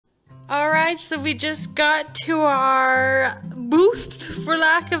Alright, so we just got to our booth, for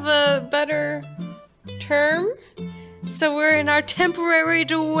lack of a better term. So we're in our temporary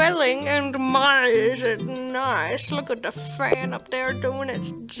dwelling, and my, is it nice. Look at the fan up there doing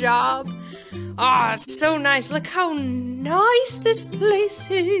its job. Ah, it's so nice. Look how nice this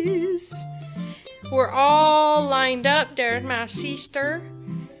place is. We're all lined up. There's my sister.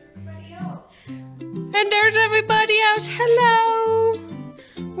 And there's everybody else. Hello.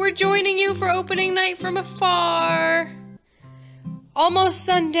 We're joining you for opening night from afar. Almost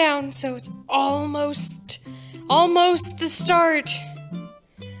sundown, so it's almost the start.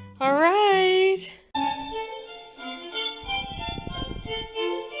 All right.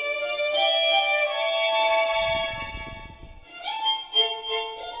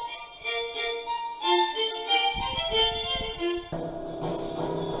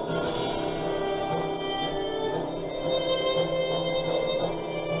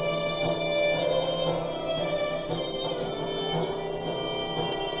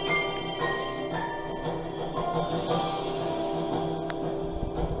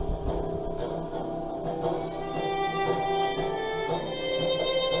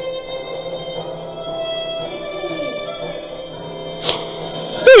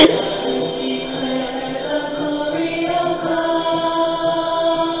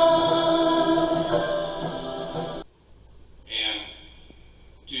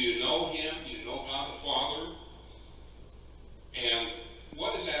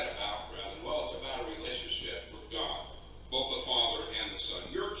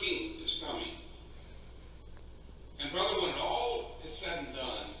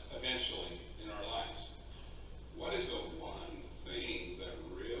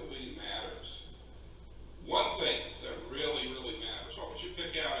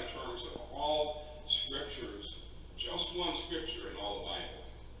 Just one scripture in all the Bible.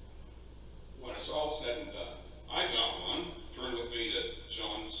 When it's all said and done, I got one. Turn with me to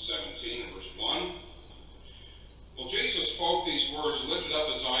John 17, verse 1. Well, Jesus spoke these words, lifted up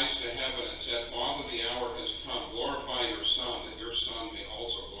his eyes to heaven, and said, Father, the hour has come. Glorify your Son, that your Son may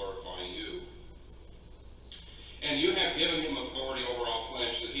also glorify you. And you have given him authority over all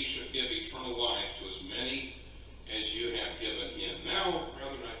flesh, that he should give eternal life to as many as you have given him. Now,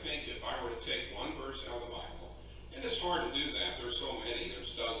 brethren, I think if I were to take one verse out of the Bible, and it's hard to do that, there's so many,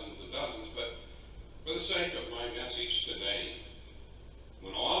 there's dozens and dozens, but for the sake of my message today,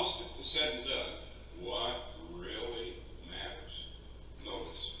 when all is said and done, what really matters?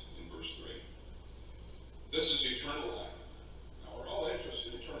 Notice in verse 3. This is eternal life. Now we're all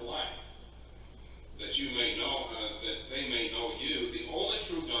interested in eternal life. That you may know, that they may know you, the only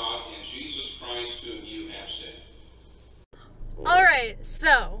true God, and Jesus Christ whom you have sent. Alright,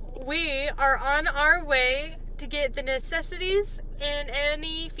 so we are on our way to get the necessities in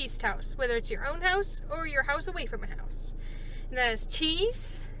any feast house, whether it's your own house or your house away from a house. And that is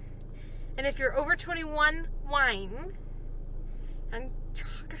cheese, and if you're over 21, wine, and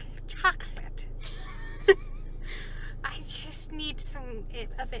chocolate. I just need some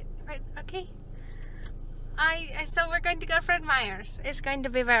of it, right? Okay? So we're going to go to Fred Meyer's. It's going to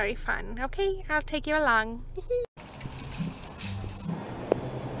be very fun, okay? I'll take you along.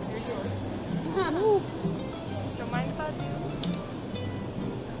 Here's yours. Don't mind if I do.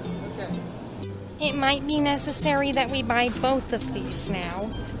 Okay. It might be necessary that we buy both of these now.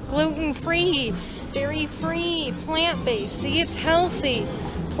 Gluten-free, dairy-free, plant-based. See, it's healthy.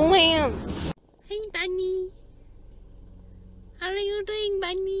 Plants. Hey, Bunny. How are you doing,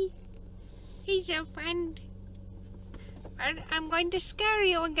 Bunny? He's your friend. I'm going to scare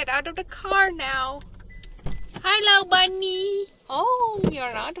you and get out of the car now. Hello, Bunny. Oh,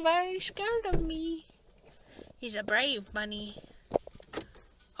 you're not very scared of me. He's a brave bunny.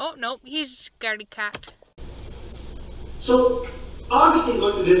 Oh, no, he's a scaredy cat. So, Augustine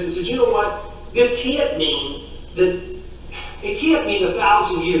looked at this and said, you know what? This can't mean that, it can't mean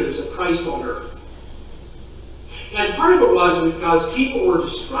 1,000 years of Christ on earth. And part of it was because people were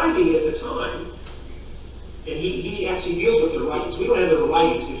describing it at the time, and he actually deals with their writings. We don't have their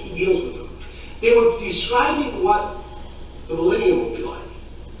writings, but he deals with them. They were describing what the millennium will be like.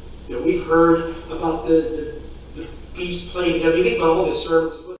 You know, we've heard about the feast playing, you think about all the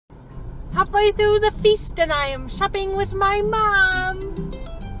sermons. Halfway through the feast and I am shopping with my mom.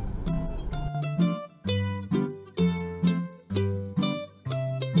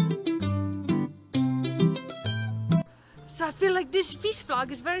 So I feel like this feast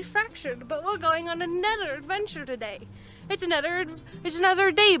vlog is very fractured, but we're going on another adventure today. It's another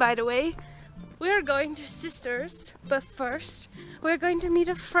day, by the way. We're going to Sisters, but first we're going to meet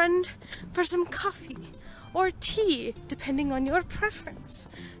a friend for some coffee. or tea, depending on your preference.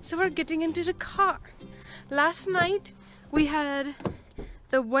 So we're getting into the car. Last night we had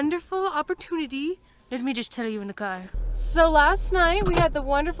the wonderful opportunity, let me just tell you in the car. So last night we had the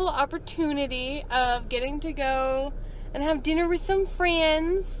wonderful opportunity of getting to go and have dinner with some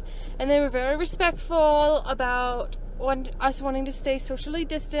friends, and they were very respectful about us wanting to stay socially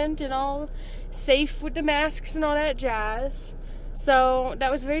distant and all safe with the masks and all that jazz. So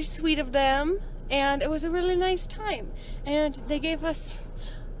that was very sweet of them, and it was a really nice time. And they gave us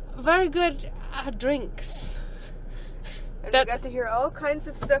very good drinks. And we got to hear all kinds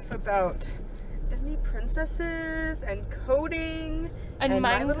of stuff about Disney princesses and coding and Minecraft.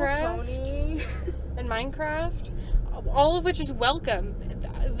 My Little Pony. And Minecraft, all of which is welcome.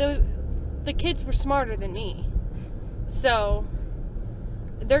 The kids were smarter than me, so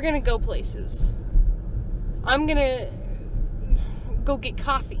they're gonna go places. I'm gonna go get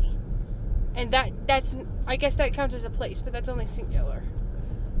coffee, and that's I guess that counts as a place, but that's only singular.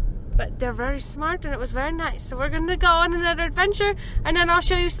 But they're very smart, and it was very nice. So we're gonna go on another adventure, and then I'll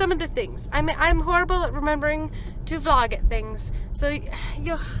show you some of the things. I'm horrible at remembering to vlog at things, so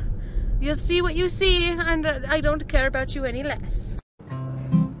you'll see what you see, and I don't care about you any less.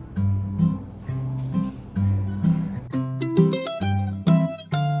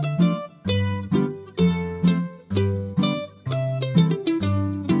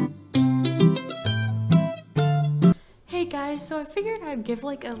 So I figured I'd give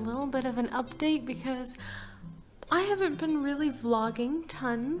like a little bit of an update because I haven't been really vlogging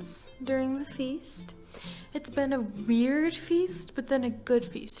tons during the feast. It's been a weird feast, but then a good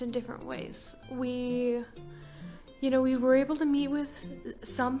feast in different ways. We were able to meet with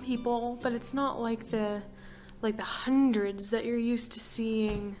some people, but it's not like the hundreds that you're used to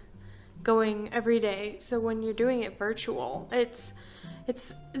seeing going every day. So when you're doing it virtual, it's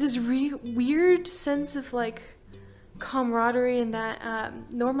this weird sense of like camaraderie, and that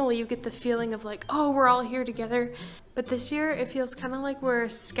normally you get the feeling of like, oh, we're all here together, but this year it feels kind of like we're a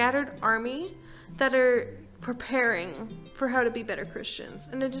scattered army that are preparing for how to be better Christians.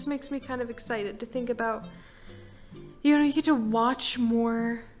 And it just makes me kind of excited to think about, you get to watch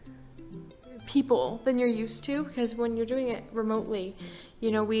more people than you're used to, because when you're doing it remotely,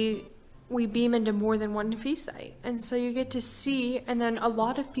 we beam into more than one feast site, and so you get to see, and then a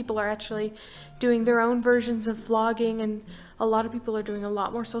lot of people are actually doing their own versions of vlogging, and a lot of people are doing a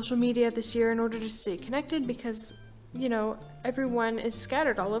lot more social media this year in order to stay connected, because everyone is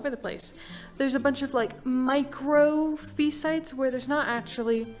scattered all over the place. There's a bunch of like micro feast sites where there's not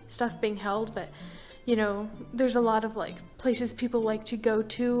actually stuff being held, but there's a lot of like places people like to go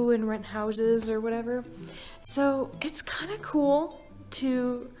to and rent houses or whatever. So it's kind of cool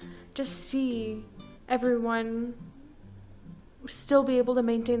to just see everyone still be able to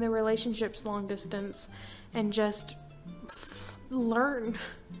maintain their relationships long distance and just learn.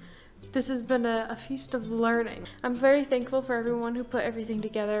 This has been a feast of learning. I'm very thankful for everyone who put everything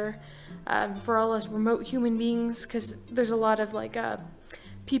together, for all us remote human beings, because there's a lot of like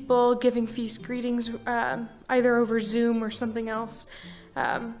people giving feast greetings either over Zoom or something else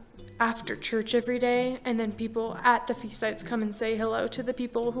after church every day, and then people at the feast sites come and say hello to the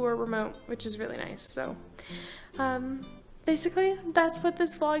people who are remote, which is really nice. So basically that's what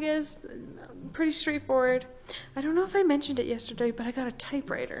this vlog is. Pretty straightforward. I don't know if I mentioned it yesterday, but I got a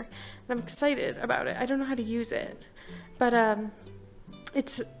typewriter and I'm excited about it. I don't know how to use it, but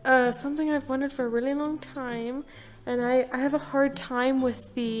it's something I've wanted for a really long time, and I have a hard time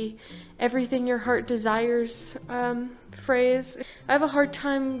with the everything your heart desires phrase. I have a hard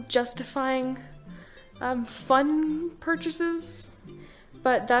time justifying fun purchases,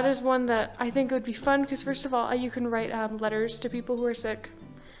 but that is one that I think would be fun, because first of all, you can write letters to people who are sick.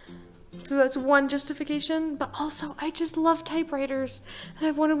 So that's one justification, but also I just love typewriters, and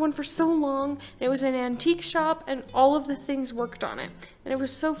I've wanted one for so long. It was an antique shop, and all of the things worked on it, and it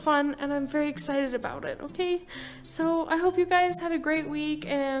was so fun, and I'm very excited about it, okay? So I hope you guys had a great week,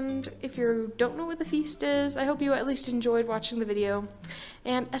 and if you don't know what the feast is, I hope you at least enjoyed watching the video,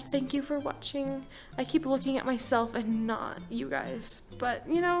 and thank you for watching. I keep looking at myself and not you guys, but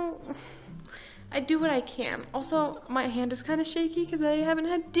I do what I can. Also, my hand is kind of shaky because I haven't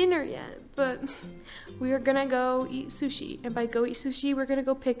had dinner yet, but we are gonna go eat sushi. And by go eat sushi, we're gonna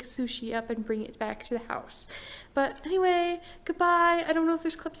go pick sushi up and bring it back to the house. But anyway, goodbye. I don't know if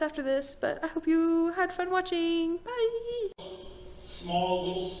there's clips after this, but I hope you had fun watching. Bye! Small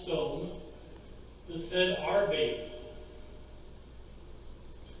little stone that said "Our Baby."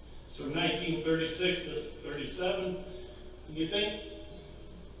 So 1936 to 37, you think,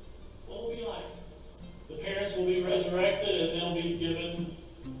 what will it be like? The parents will be resurrected and they'll be given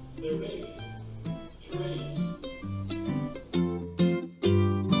their baby. It's ready.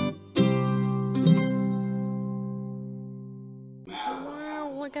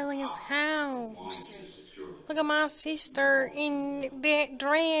 Wow, look at his house. Look at my sister in that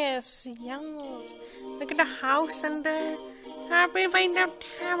dress. Yes. Look at the house and the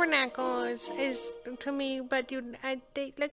Tabernacles is to me, but dude, let's